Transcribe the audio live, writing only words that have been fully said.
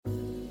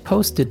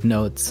Post-it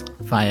notes,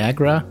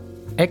 Viagra,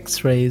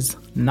 X-rays,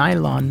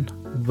 nylon,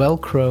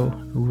 Velcro,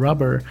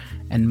 rubber,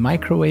 and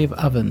microwave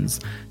ovens,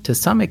 to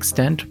some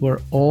extent,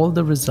 were all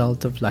the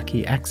result of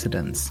lucky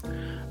accidents.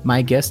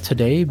 My guest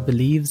today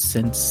believes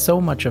since so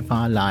much of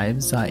our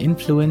lives are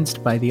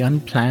influenced by the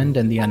unplanned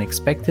and the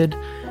unexpected,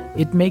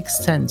 it makes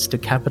sense to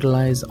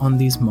capitalize on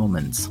these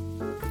moments.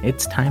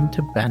 It's time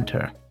to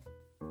banter.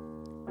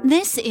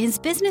 This is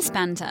Business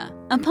Banter,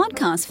 a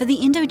podcast for the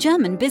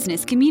Indo-German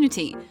business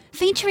community,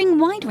 featuring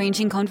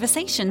wide-ranging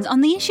conversations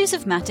on the issues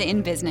of matter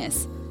in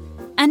business.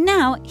 And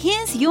now,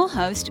 here's your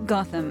host,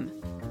 Gotham.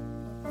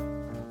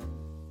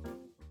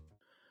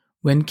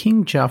 When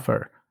King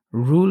Jafar,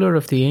 ruler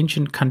of the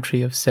ancient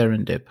country of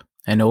Serendip,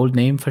 an old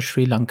name for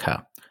Sri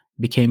Lanka,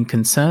 became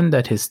concerned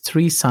that his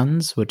 3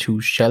 sons were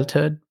too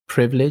sheltered,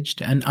 privileged,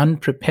 and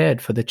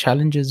unprepared for the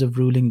challenges of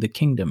ruling the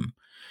kingdom,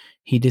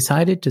 he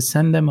decided to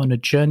send them on a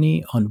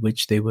journey on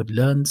which they would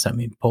learn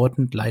some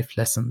important life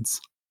lessons.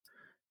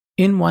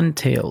 In one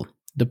tale,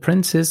 the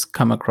princes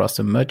come across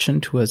a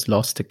merchant who has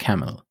lost a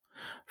camel.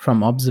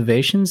 From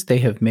observations they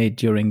have made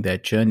during their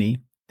journey,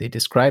 they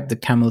describe the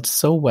camel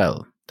so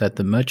well that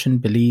the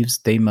merchant believes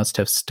they must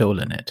have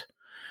stolen it.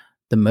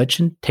 The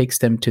merchant takes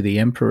them to the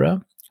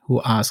emperor,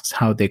 who asks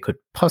how they could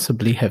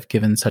possibly have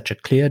given such a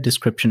clear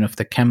description of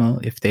the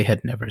camel if they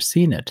had never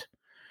seen it.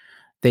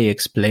 They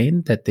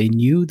explained that they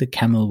knew the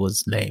camel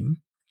was lame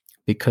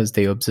because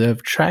they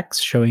observed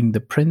tracks showing the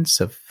prints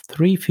of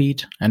 3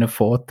 feet and a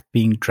 4th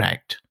being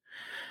dragged,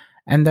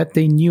 and that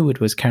they knew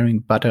it was carrying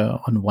butter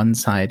on one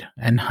side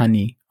and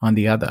honey on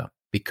the other,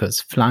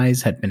 because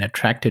flies had been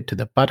attracted to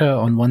the butter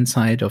on one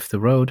side of the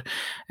road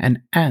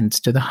and ants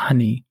to the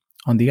honey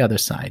on the other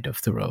side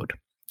of the road,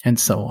 and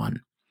so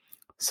on.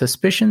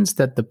 Suspicions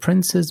that the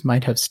princes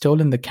might have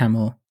stolen the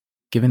camel,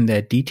 given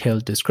their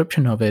detailed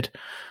description of it,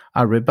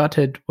 are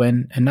rebutted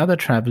when another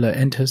traveler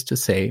enters to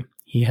say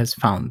he has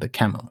found the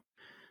camel.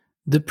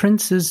 The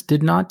princes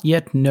did not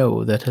yet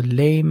know that a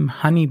lame,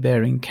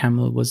 honey-bearing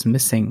camel was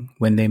missing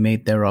when they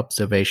made their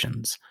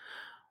observations.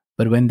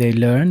 But when they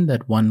learned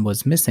that one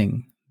was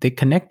missing, they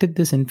connected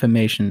this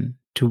information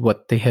to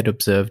what they had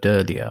observed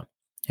earlier.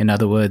 In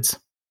other words,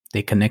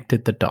 they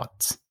connected the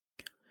dots.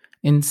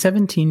 In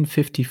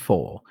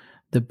 1754,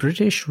 the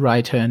British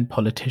writer and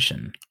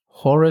politician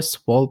Horace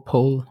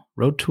Walpole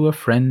wrote to a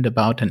friend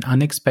about an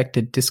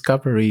unexpected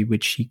discovery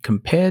which he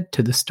compared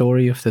to the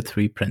story of the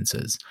 3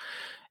 princes.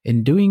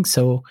 In doing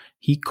so,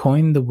 he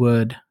coined the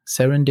word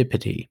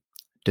serendipity,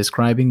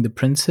 describing the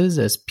princes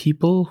as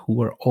people who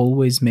were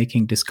always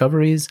making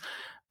discoveries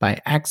by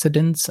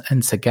accidents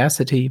and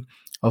sagacity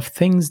of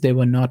things they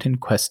were not in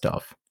quest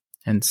of.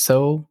 And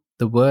so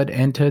the word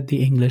entered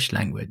the English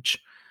language.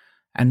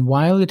 And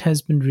while it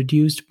has been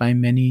reduced by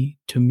many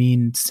to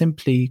mean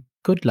simply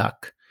good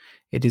luck,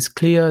 it is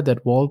clear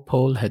that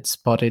Walpole had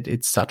spotted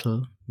its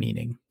subtle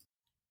meaning.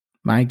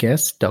 My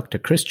guest, Dr.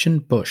 Christian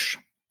Busch,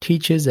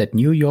 teaches at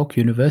New York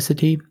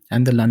University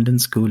and the London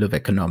School of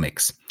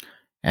Economics.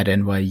 At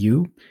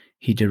NYU,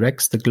 he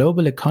directs the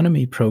Global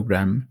Economy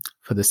program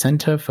for the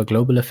Center for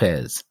Global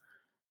Affairs.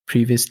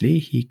 Previously,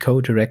 he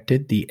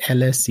co-directed the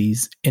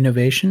LSE's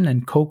Innovation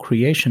and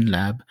Co-Creation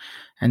Lab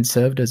and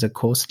served as a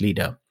course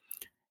leader.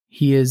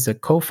 He is a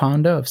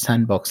co-founder of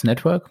Sandbox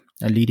Network,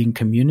 a leading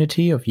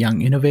community of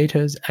young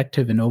innovators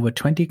active in over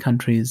 20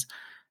 countries,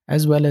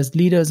 as well as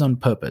Leaders on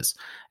Purpose,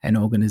 an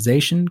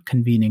organization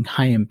convening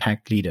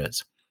high-impact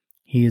leaders.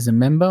 He is a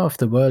member of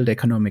the World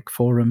Economic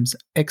Forum's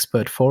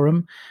Expert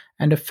Forum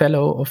and a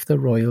fellow of the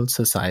Royal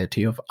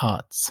Society of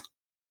Arts.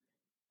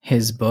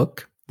 His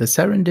book, The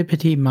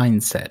Serendipity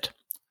Mindset,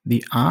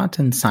 The Art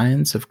and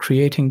Science of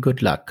Creating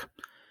Good Luck,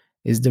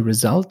 is the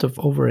result of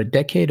over a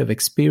decade of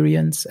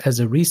experience as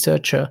a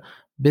researcher,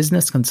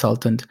 business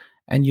consultant,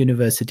 and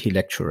university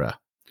lecturer.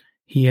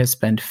 He has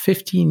spent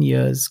 15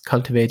 years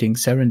cultivating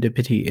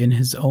serendipity in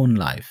his own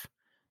life.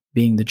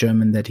 Being the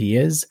German that he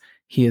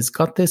has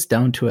got this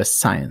down to a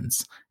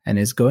science and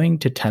is going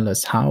to tell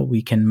us how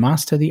we can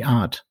master the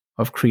art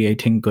of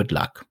creating good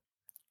luck.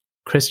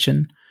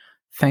 Christian,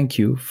 thank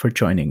you for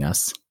joining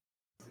us.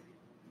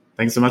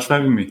 Thanks so much for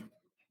having me.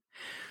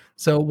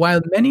 So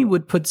while many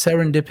would put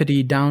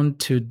serendipity down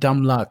to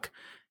dumb luck,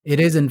 it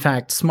is in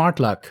fact smart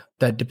luck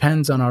that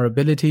depends on our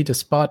ability to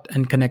spot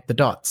and connect the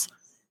dots.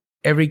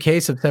 Every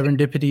case of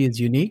serendipity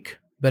is unique,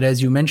 but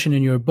as you mentioned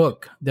in your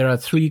book, there are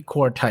 3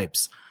 core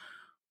types.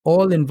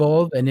 All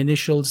involve an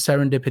initial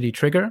serendipity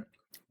trigger,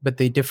 but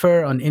they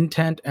differ on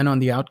intent and on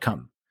the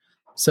outcome.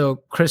 So,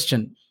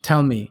 Christian,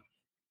 tell me,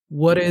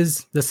 what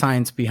is the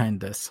science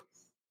behind this?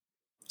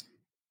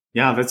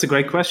 Yeah, that's a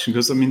great question,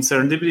 because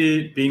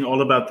serendipity being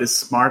all about this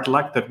smart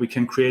luck that we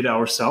can create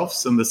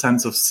ourselves in the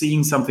sense of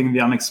seeing something in the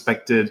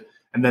unexpected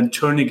and then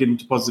turning it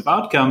into positive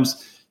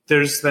outcomes.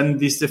 There's then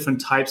these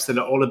different types that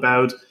are all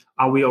about,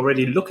 are we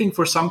already looking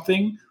for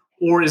something,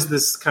 or is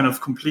this kind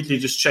of completely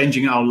just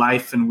changing our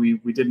life and we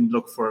didn't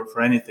look for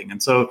anything?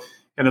 And so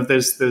kind of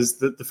there's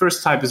the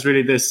first type is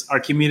really this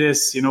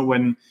Archimedes,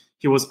 when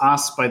he was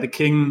asked by the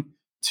king,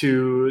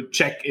 to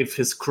check if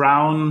his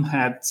crown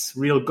had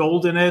real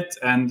gold in it.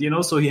 And,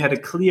 so he had a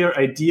clear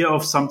idea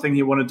of something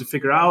he wanted to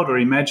figure out. Or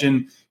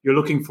imagine you're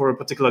looking for a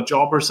particular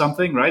job or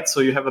something, right?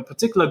 So you have a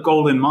particular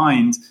goal in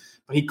mind,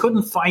 but he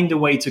couldn't find a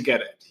way to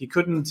get it. He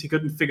couldn't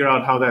figure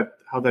out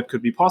how that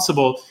could be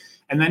possible.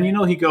 And then,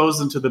 he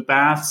goes into the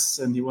baths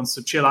and he wants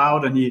to chill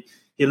out, and he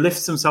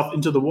lifts himself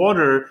into the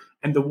water,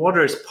 and the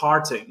water is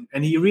parting.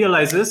 And he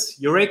realizes,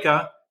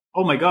 Eureka,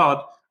 oh my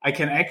God, I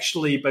can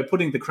actually, by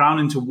putting the crown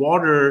into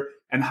water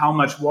and how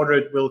much water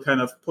it will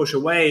kind of push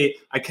away,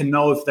 I can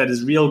know if that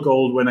is real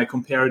gold when I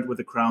compare it with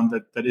a crown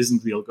that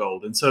isn't real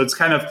gold. And so it's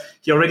kind of,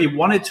 he already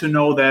wanted to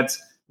know that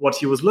what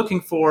he was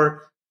looking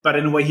for, but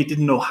in a way he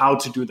didn't know how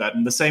to do that.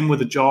 And the same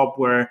with a job,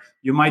 where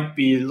you might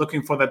be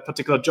looking for that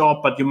particular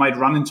job, but you might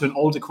run into an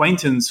old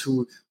acquaintance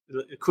who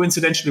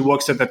coincidentally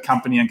works at that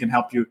company and can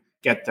help you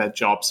get that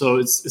job. So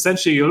it's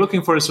essentially you're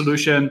looking for a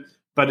solution,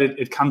 but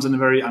it comes in a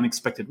very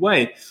unexpected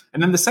way.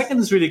 And then the second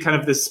is really kind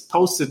of this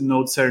post-it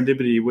note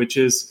serendipity, which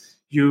is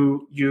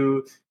you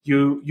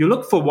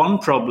look for one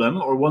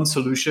problem or one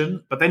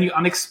solution, but then you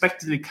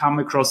unexpectedly come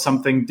across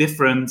something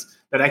different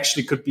that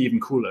actually could be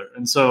even cooler.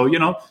 And so,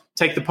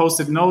 take the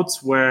post-it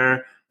notes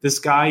where this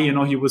guy,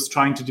 he was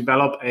trying to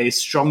develop a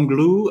strong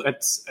glue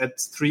at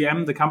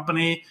 3M, the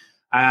company,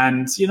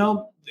 and,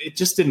 it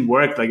just didn't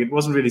work. Like, it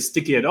wasn't really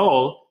sticky at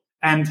all.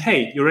 And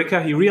hey,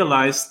 Eureka, he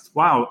realized,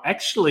 wow,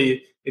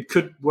 actually, it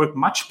could work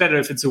much better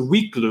if it's a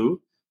weak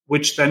glue,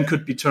 which then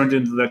could be turned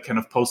into that kind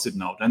of post-it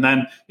note. And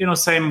then,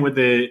 same with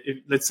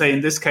let's say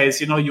in this case,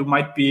 you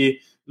might be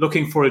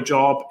looking for a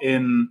job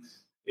in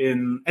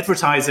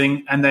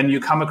advertising, and then you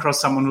come across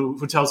someone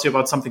who tells you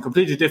about something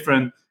completely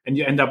different, and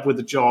you end up with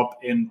a job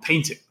in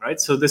painting, right?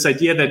 So this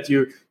idea that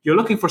you're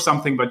looking for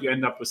something, but you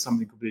end up with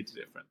something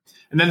completely different.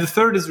 And then the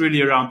third is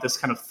really around this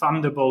kind of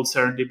thunderbolt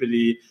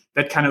serendipity,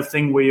 that kind of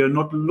thing where you're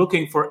not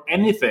looking for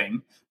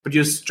anything, but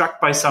you're struck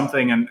by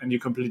something and you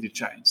completely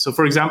change. So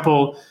for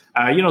example,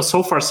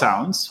 So Far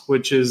Sounds,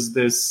 which is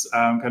this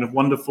kind of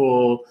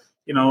wonderful,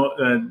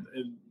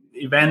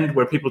 event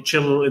where people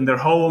chill in their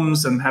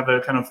homes and have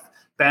a kind of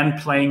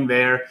band playing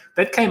there.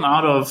 That came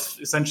out of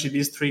essentially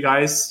these three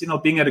guys,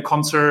 being at a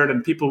concert,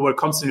 and people were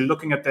constantly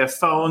looking at their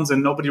phones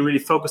and nobody really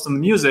focused on the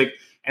music.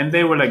 And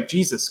they were like,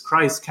 Jesus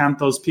Christ, can't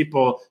those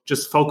people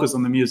just focus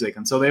on the music?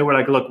 And so they were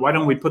like, look, why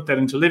don't we put that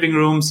into living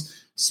rooms,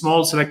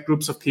 small select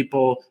groups of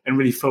people, and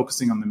really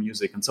focusing on the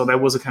music? And so that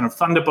was a kind of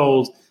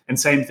thunderbolt. And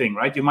same thing,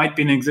 right? You might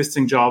be in an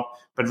existing job,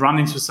 but run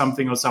into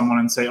something or someone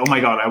and say, oh my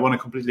God, I want to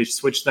completely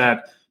switch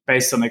that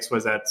based on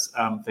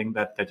XYZ thing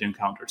that you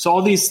encountered. So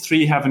all these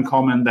three have in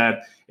common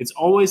that it's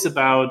always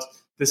about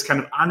this kind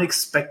of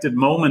unexpected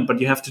moment, but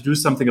you have to do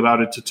something about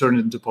it to turn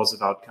it into a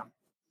positive outcome.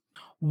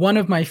 One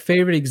of my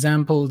favorite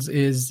examples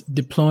is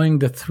deploying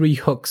the 3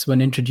 hooks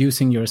when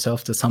introducing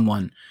yourself to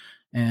someone.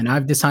 And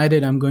I've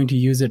decided I'm going to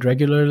use it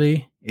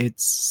regularly.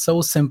 It's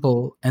so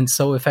simple and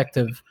so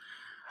effective.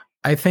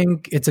 I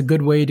think it's a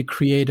good way to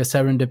create a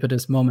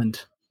serendipitous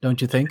moment,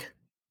 don't you think?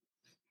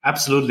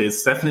 Absolutely.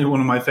 It's definitely one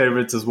of my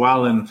favorites as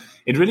well. And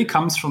it really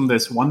comes from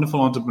this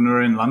wonderful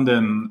entrepreneur in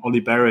London, Ollie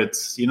Barrett.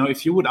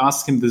 If you would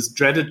ask him this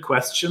dreaded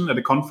question at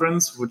a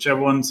conference, which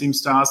everyone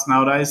seems to ask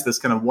nowadays, this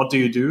kind of, what do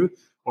you do?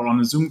 Or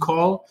on a Zoom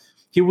call,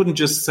 he wouldn't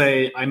just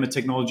say, I'm a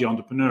technology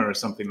entrepreneur or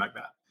something like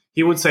that.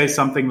 He would say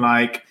something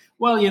like,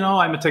 well,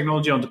 I'm a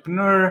technology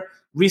entrepreneur,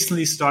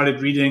 recently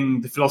started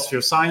reading the philosophy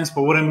of science,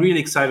 but what I'm really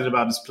excited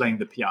about is playing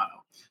the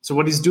piano. So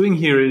what he's doing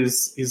here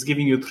is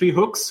giving you 3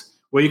 hooks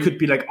where you could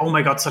be like, oh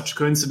my God, such a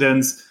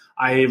coincidence.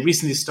 I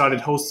recently started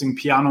hosting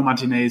piano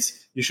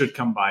matinees. You should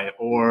come by.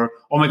 Or,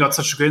 oh my God,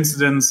 such a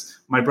coincidence.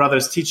 My brother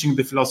is teaching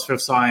the philosophy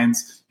of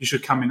science. You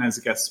should come in as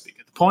a guest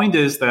speaker. The point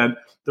is that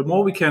the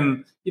more we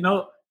can,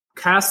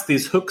 cast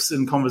these hooks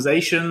in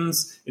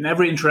conversations, in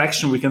every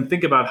interaction, we can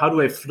think about how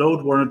do I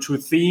float 1 or 2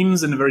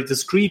 themes in a very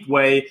discrete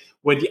way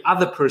where the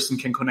other person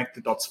can connect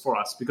the dots for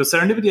us. Because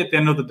serendipity at the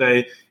end of the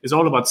day is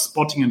all about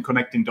spotting and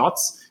connecting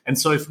dots. And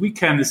so if we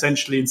can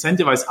essentially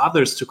incentivize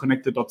others to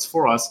connect the dots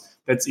for us,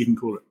 that's even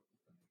cooler.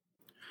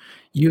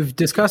 You've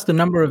discussed a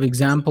number of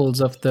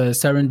examples of the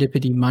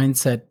serendipity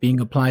mindset being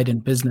applied in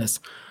business.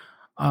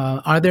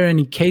 Are there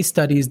any case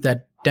studies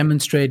that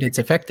demonstrate its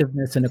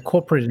effectiveness in a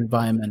corporate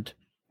environment?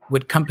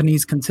 Would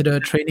companies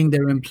consider training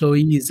their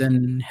employees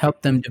and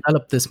help them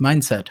develop this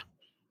mindset?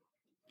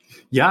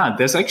 Yeah,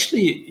 there's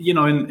actually, in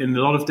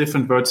a lot of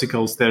different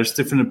verticals, there's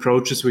different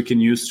approaches we can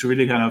use to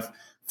really kind of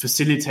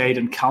facilitate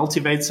and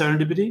cultivate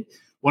serendipity.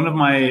 One of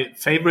my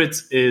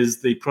favorites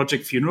is the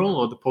project funeral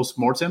or the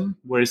postmortem,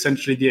 where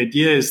essentially the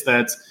idea is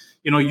that,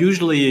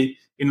 usually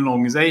in an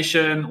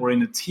organization or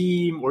in a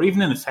team or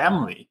even in a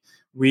family,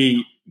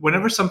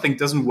 whenever something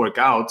doesn't work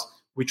out,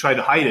 we try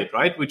to hide it,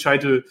 right? We try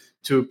to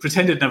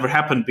pretend it never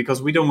happened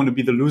because we don't want to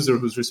be the loser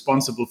who's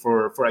responsible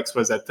for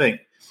XYZ thing.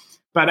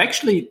 But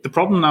actually, the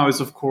problem now is,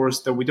 of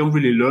course, that we don't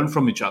really learn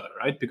from each other,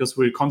 right? Because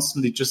we're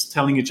constantly just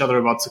telling each other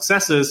about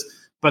successes,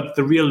 But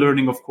the real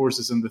learning, of course,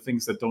 is in the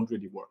things that don't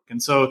really work.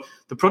 And so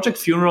the Project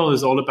Funeral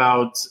is all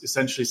about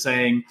essentially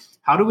saying,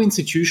 how do we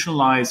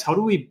institutionalize, how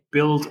do we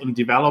build and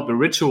develop a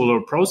ritual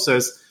or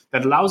process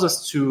that allows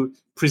us to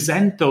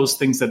present those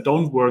things that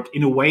don't work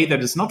in a way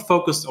that is not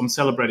focused on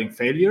celebrating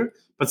failure,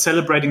 but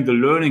celebrating the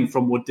learning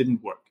from what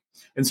didn't work.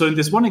 And so in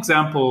this one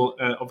example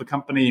of a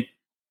company,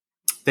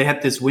 they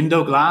had this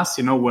window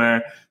glass,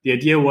 where the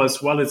idea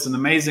was, well, it's an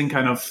amazing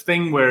kind of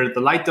thing where the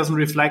light doesn't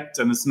reflect,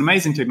 and it's an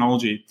amazing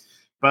technology.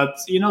 But,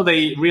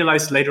 they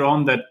realized later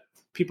on that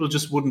people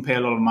just wouldn't pay a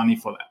lot of money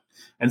for that.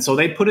 And so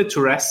they put it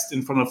to rest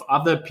in front of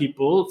other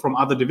people from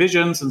other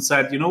divisions and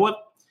said, you know what?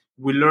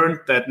 We learned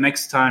that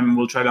next time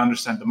we'll try to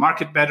understand the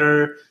market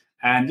better,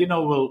 and,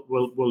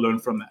 we'll learn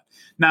from that.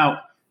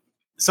 Now,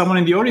 someone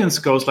in the audience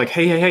goes like,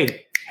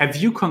 hey, have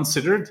you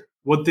considered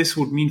what this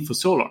would mean for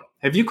solar?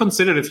 Have you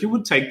considered if you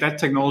would take that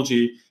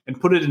technology and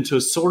put it into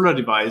a solar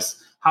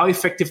device, how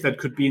effective that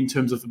could be in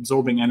terms of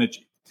absorbing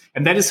energy?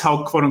 And that is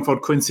how, quote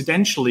unquote,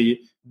 coincidentally,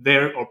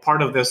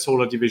 part of their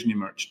solar division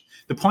emerged.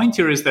 The point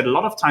here is that a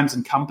lot of times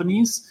in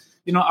companies,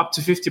 up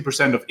to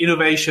 50% of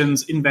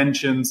innovations,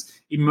 inventions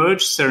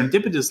emerge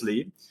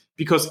serendipitously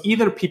because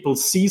either people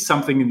see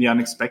something in the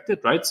unexpected,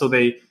 right? So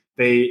they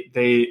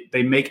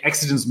make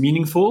accidents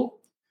meaningful,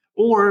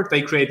 or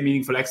they create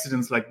meaningful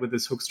accidents, like with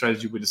this hook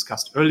strategy we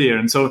discussed earlier.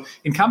 And so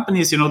in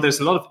companies, there's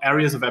a lot of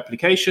areas of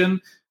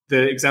application.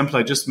 The example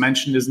I just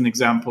mentioned is an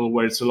example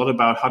where it's a lot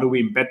about how do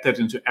we embed that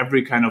into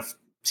every kind of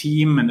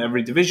team and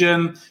every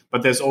division.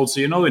 But there's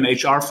also, in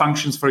HR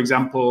functions, for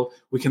example,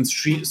 we can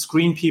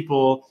screen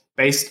people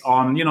based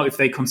on, if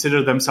they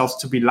consider themselves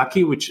to be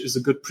lucky, which is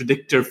a good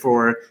predictor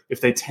for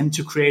if they tend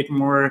to create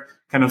more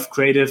kind of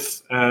creative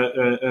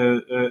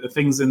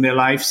things in their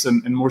lives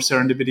and more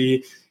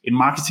serendipity. In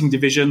marketing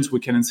divisions, we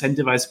can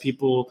incentivize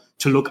people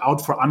to look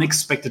out for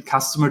unexpected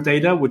customer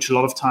data, which a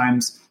lot of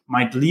times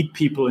might lead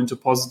people into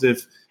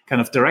positive kind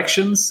of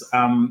directions.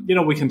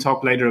 We can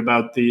talk later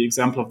about the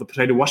example of the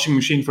potato washing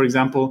machine, for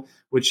example,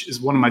 which is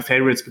one of my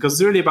favorites, because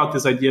it's really about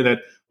this idea that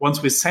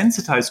once we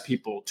sensitize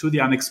people to the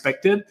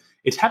unexpected,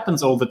 it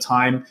happens all the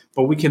time,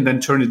 but we can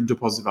then turn it into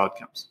positive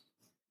outcomes.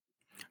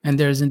 And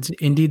there's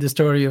indeed the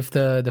story of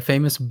the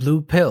famous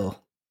blue pill.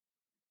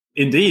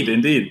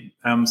 Indeed.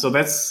 So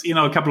that's,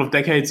 a couple of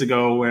decades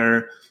ago,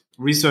 where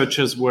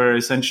researchers were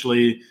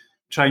essentially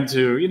trying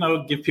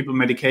to, give people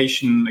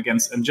medication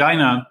against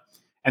angina.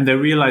 And they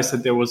realized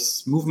that there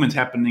was movement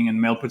happening in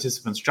male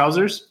participants'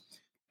 trousers.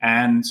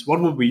 And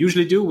what would we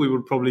usually do? We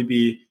would probably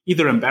be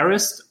either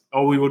embarrassed,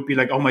 or we would be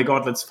like, oh my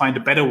God, let's find a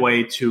better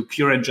way to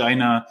cure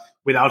angina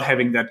without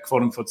having that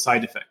quote unquote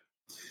side effect.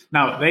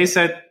 Now, they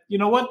said, you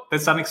know what?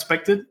 That's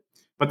unexpected.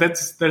 But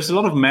there's a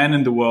lot of men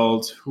in the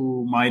world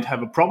who might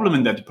have a problem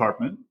in that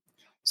department.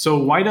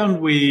 So why don't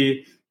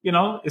we,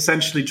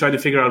 essentially try to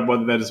figure out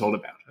what that is all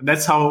about? And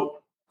that's how,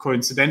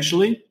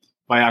 coincidentally,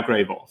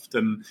 Viagra evolved.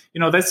 And,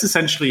 that's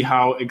essentially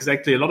how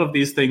exactly a lot of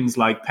these things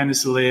like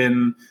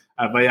penicillin,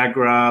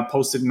 Viagra,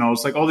 Post-it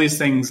notes, like all these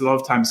things a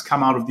lot of times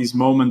come out of these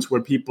moments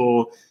where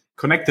people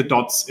connect the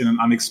dots in an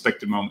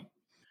unexpected moment.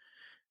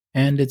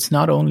 And it's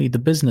not only the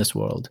business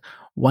world.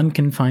 One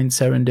can find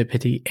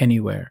serendipity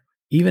anywhere,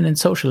 even in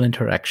social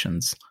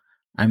interactions.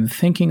 I'm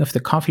thinking of the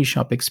coffee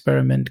shop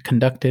experiment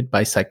conducted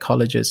by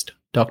psychologist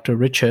Dr.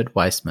 Richard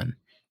Weissman.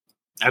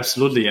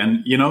 Absolutely.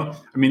 And,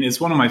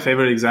 it's one of my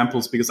favorite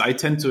examples because I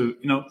tend to,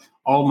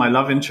 all my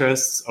love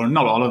interests, or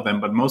not all of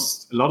them, but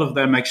a lot of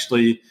them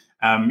actually,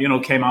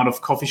 came out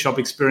of coffee shop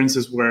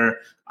experiences where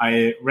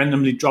I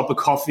randomly drop a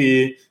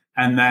coffee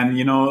and then,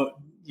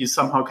 you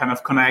somehow kind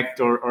of connect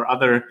or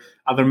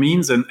other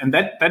means. And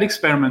that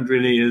experiment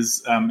really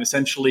is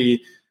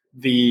essentially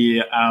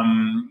the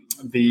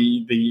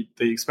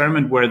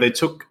experiment where they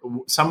took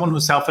someone who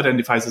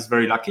self-identifies as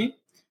very lucky.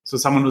 So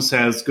someone who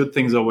says good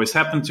things always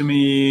happen to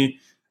me.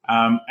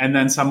 And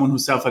then someone who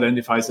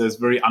self-identifies as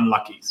very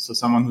unlucky. So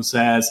someone who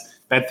says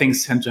bad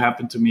things tend to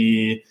happen to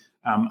me.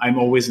 I'm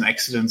always in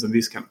accidents and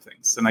these kind of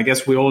things. And I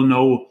guess we all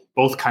know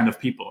both kind of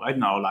people, right,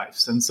 in our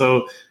lives. And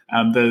so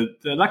the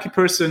lucky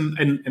person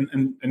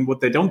and what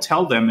they don't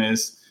tell them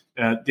is,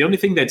 the only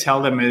thing they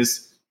tell them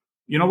is,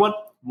 you know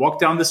what, walk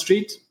down the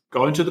street,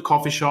 go into the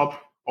coffee shop,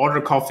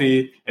 order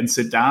coffee and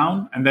sit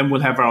down, and then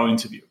we'll have our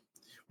interview.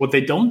 What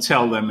they don't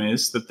tell them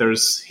is that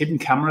there's hidden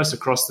cameras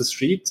across the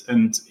street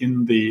and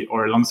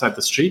alongside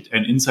the street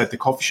and inside the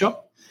coffee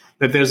shop,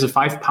 that there's a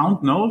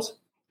 £5 note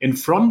in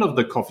front of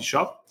the coffee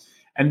shop.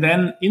 And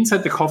then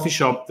inside the coffee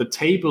shop, the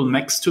table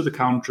next to the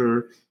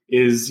counter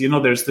is,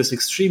 there's this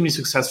extremely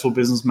successful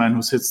businessman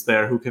who sits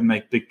there who can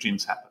make big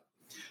dreams happen.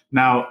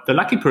 Now, the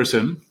lucky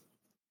person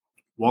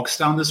walks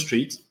down the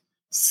street,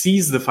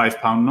 sees the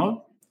 £5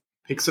 note,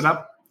 picks it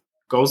up,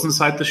 goes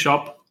inside the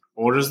shop,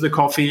 orders the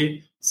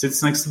coffee,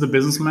 sits next to the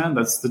businessman.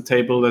 That's the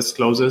table that's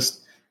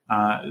closest.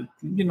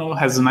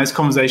 Has a nice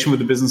conversation with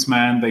the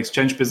businessman. They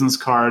exchange business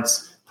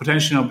cards,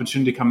 potential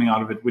opportunity coming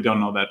out of it. We don't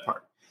know that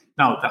part.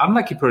 Now, the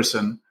unlucky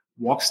person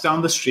walks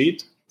down the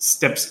street,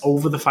 steps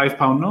over the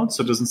 £5 note,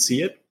 so doesn't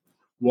see it,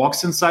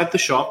 walks inside the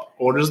shop,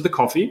 orders the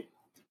coffee,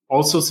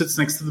 also sits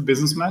next to the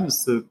businessman,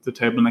 it's the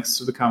table next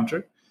to the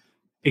counter,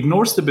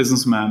 ignores the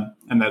businessman,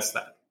 and that's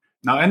that.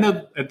 Now,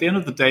 at the end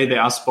of the day, they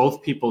ask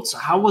both people, so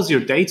how was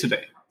your day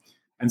today?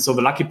 And so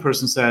the lucky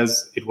person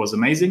says, it was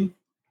amazing.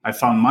 I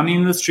found money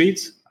in the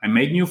street. I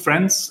made new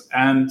friends,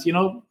 and,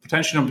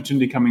 potential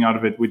opportunity coming out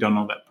of it. We don't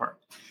know that part.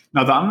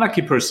 Now, the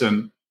unlucky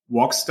person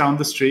walks down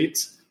the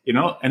street,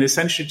 and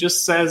essentially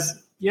just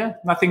says, yeah,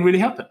 nothing really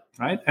happened,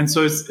 right? And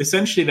so it's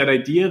essentially that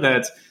idea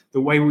that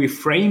the way we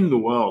frame the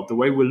world, the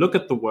way we look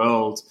at the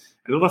world,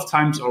 a lot of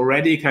times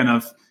already kind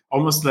of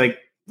almost like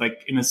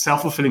in a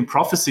self-fulfilling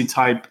prophecy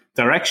type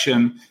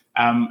direction,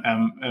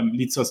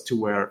 leads us to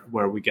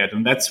where we get.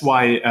 And that's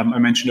why I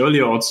mentioned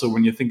earlier also,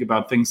 when you think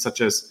about things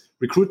such as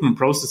recruitment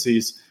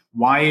processes,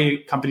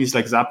 why companies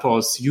like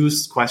Zappos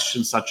use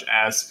questions such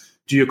as,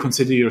 do you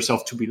consider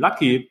yourself to be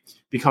lucky?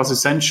 Because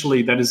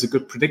essentially that is a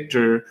good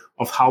predictor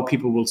of how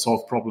people will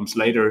solve problems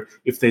later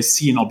if they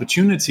see an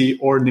opportunity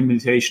or a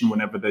limitation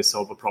whenever they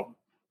solve a problem.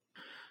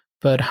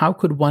 But how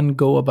could one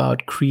go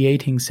about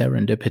creating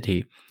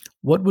serendipity?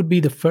 What would be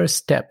the first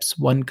steps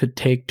one could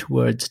take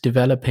towards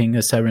developing a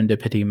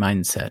serendipity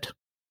mindset?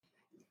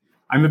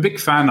 I'm a big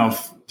fan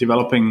of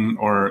developing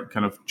or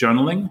kind of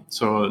journaling.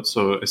 So a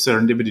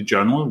serendipity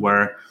journal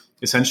where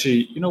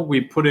essentially,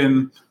 we put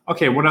in,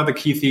 okay, what are the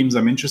key themes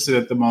I'm interested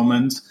in at the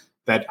moment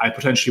that I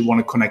potentially want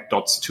to connect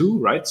dots to,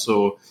 right?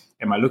 So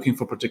am I looking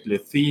for particular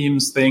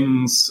themes,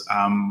 things,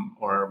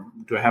 or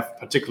do I have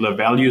particular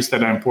values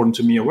that are important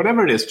to me, or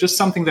whatever it is, just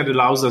something that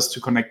allows us to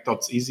connect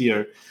dots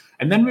easier.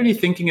 And then really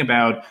thinking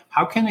about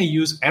how can I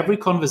use every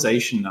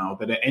conversation now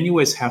that I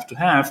anyways have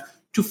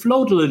to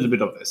float a little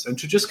bit of this and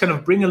to just kind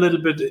of bring a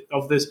little bit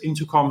of this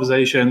into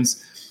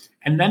conversations.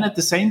 And then at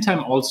the same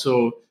time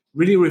also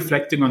really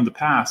reflecting on the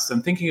past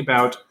and thinking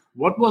about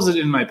what was it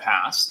in my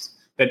past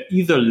that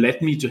either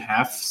led me to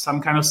have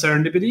some kind of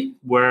serendipity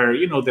where,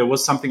 there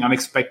was something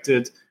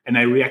unexpected and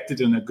I reacted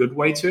in a good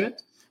way to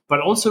it, but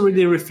also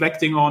really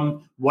reflecting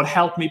on what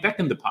held me back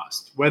in the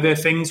past. Were there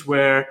things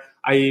where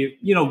I,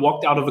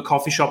 walked out of a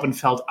coffee shop and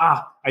felt,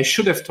 I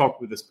should have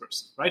talked with this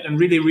person, right? And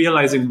really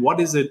realizing what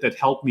is it that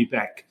held me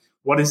back?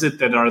 What is it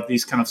that are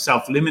these kind of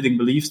self-limiting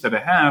beliefs that I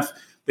have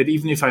that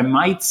even if I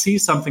might see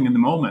something in the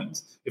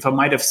moment, if I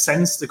might have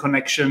sensed the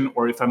connection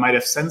or if I might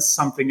have sensed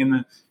something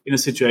in a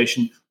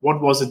situation,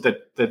 what was it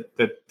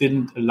that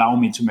didn't allow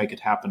me to make it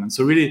happen? And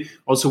so really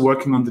also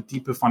working on the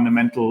deeper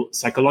fundamental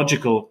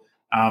psychological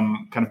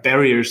kind of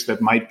barriers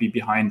that might be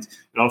behind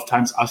a lot of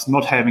times us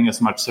not having as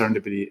much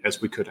serendipity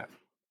as we could have.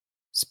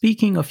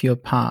 Speaking of your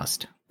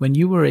past, when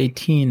you were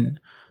 18,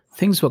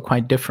 things were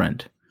quite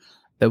different.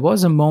 There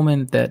was a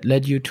moment that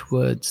led you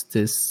towards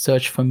this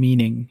search for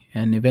meaning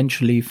and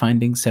eventually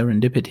finding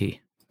serendipity.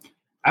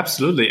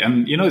 Absolutely.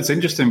 And, it's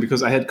interesting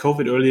because I had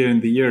COVID earlier in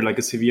the year, like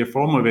a severe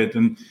form of it.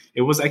 And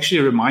it was actually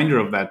a reminder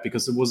of that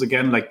because it was,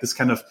 again, like this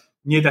kind of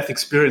near-death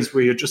experience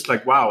where you're just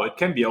like, wow, it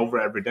can be over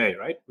every day,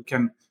 right? We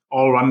can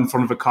all run in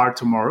front of a car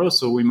tomorrow.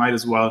 So we might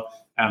as well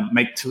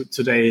make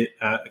today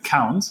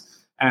count.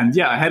 And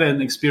yeah, I had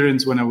an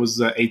experience when I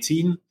was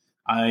 18.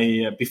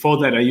 Before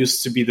that, I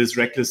used to be this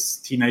reckless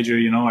teenager.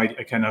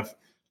 I kind of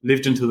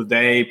lived into the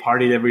day,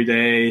 partied every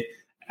day,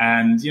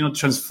 and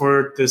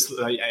transferred this.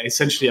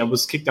 Essentially, I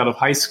was kicked out of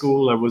high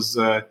school.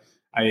 I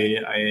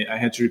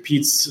had to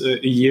repeat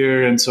a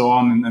year and so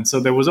on, and so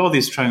there was all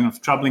these kind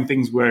of troubling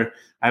things where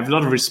I have a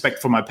lot of respect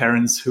for my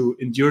parents who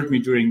endured me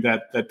during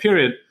that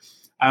period,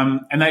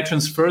 and I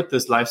transferred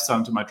this lifestyle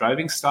into my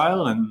driving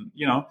style, and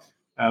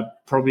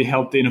probably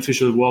held the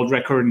unofficial world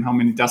record in how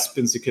many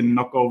dustbins you can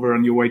knock over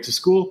on your way to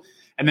school.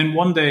 And then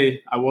one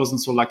day I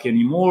wasn't so lucky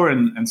anymore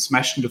and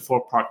smashed into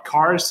 4 parked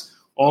cars,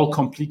 all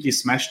completely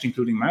smashed,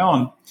 including my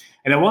own.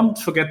 And I won't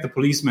forget the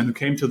policeman who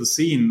came to the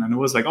scene and it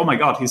was like, oh my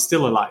God, he's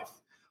still alive.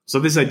 So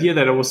this idea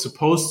that I was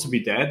supposed to be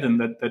dead and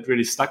that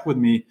really stuck with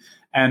me.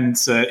 And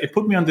it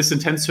put me on this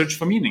intense search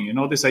for meaning,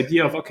 this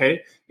idea of,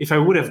 okay, if I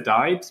would have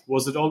died,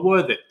 was it all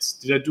worth it?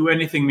 Did I do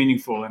anything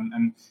meaningful?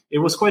 And it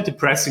was quite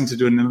depressing to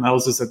do an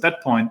analysis at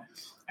that point.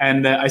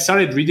 And I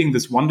started reading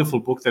this wonderful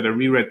book that I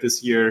reread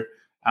this year,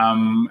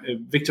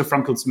 Viktor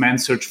Frankl's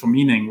Man's Search for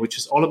Meaning, which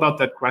is all about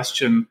that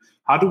question.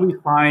 How do we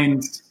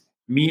find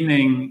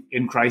meaning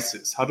in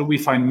crisis? How do we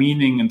find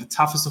meaning in the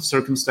toughest of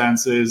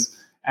circumstances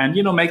and,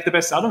 make the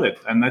best out of it?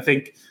 And I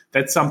think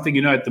that's something,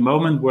 at the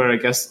moment where I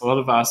guess a lot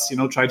of us,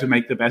 try to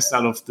make the best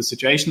out of the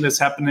situation that's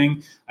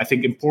happening. I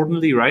think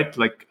importantly, right,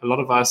 like a lot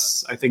of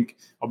us, I think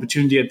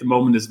opportunity at the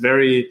moment is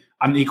very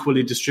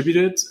unequally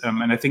distributed.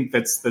 And I think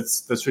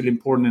that's really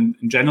important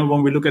in general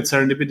when we look at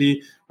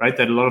serendipity, right,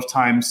 that a lot of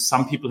times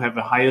some people have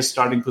a higher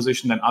starting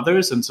position than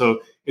others. And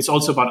so it's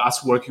also about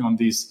us working on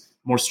these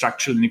more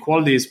structural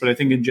inequalities. But I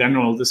think in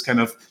general, this kind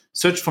of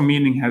search for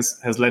meaning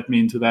has led me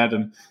into that.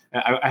 And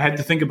I had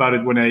to think about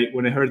it when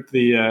I heard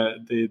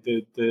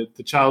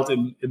the child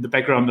in the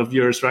background of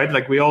yours, right?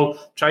 Like we all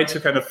try to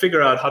kind of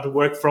figure out how to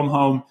work from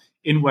home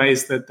in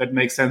ways that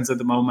make sense at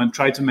the moment,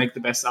 try to make the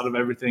best out of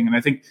everything. And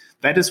I think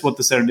that is what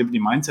the serendipity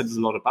mindset is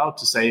a lot about,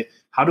 to say,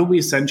 how do we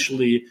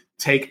essentially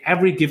take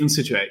every given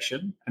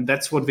situation? And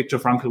that's what Viktor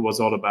Frankl was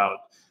all about.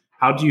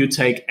 how do you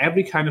take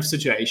every kind of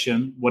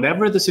situation,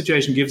 whatever the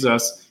situation gives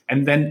us,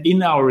 and then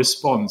in our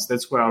response,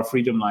 that's where our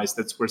freedom lies,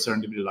 that's where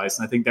serendipity lies.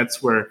 And I think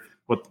that's where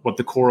what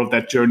the core of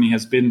that journey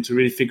has been, to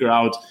really figure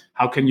out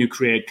how can you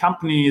create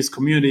companies,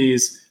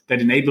 communities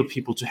that enable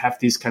people to have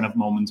these kind of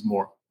moments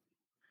more.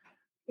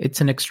 It's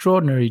an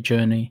extraordinary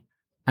journey.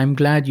 I'm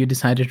glad you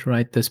decided to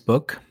write this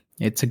book.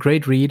 It's a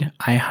great read.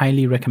 I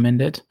highly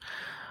recommend it.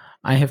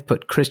 I have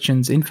put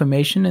Christian's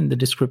information in the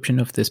description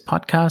of this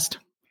podcast.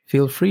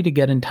 Feel free to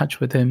get in touch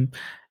with him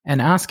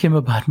and ask him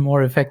about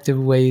more effective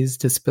ways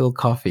to spill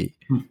coffee.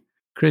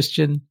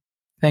 Christian,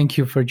 thank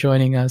you for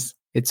joining us.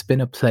 It's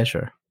been a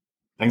pleasure.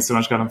 Thanks so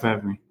much, Gordon, for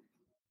having me.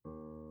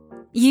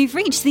 You've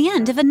reached the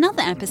end of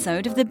another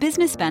episode of the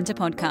Business Banter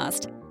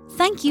podcast.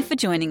 Thank you for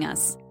joining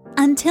us.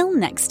 Until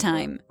next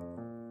time.